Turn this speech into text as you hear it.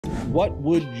What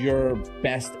would your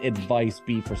best advice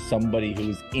be for somebody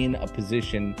who's in a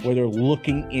position where they're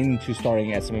looking into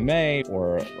starting SMMA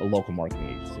or a local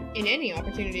marketing agency? In any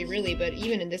opportunity, really, but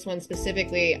even in this one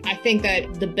specifically, I think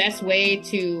that the best way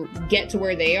to get to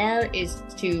where they are is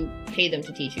to pay them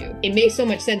to teach you. It makes so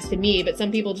much sense to me, but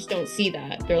some people just don't see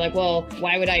that. They're like, well,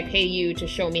 why would I pay you to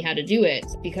show me how to do it?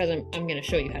 Because I'm going to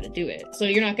show you how to do it. So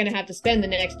you're not going to have to spend the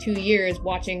next 2 years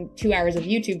watching 2 hours of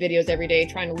YouTube videos every day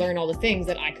trying to learn all the things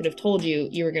that I could have told you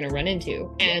you were going to run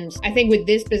into. And I think with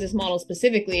this business model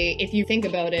specifically, if you think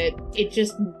about it, it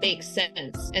just makes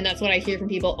sense. And that's what I hear from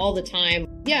people all the time.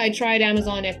 Yeah, I tried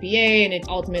Amazon FBA and it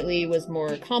ultimately was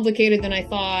more complicated than I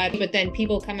thought. But then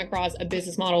people come across a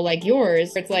business model like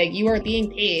yours, where it's like you are being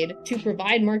paid to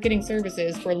provide marketing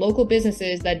services for local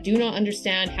businesses that do not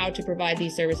understand how to provide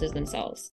these services themselves.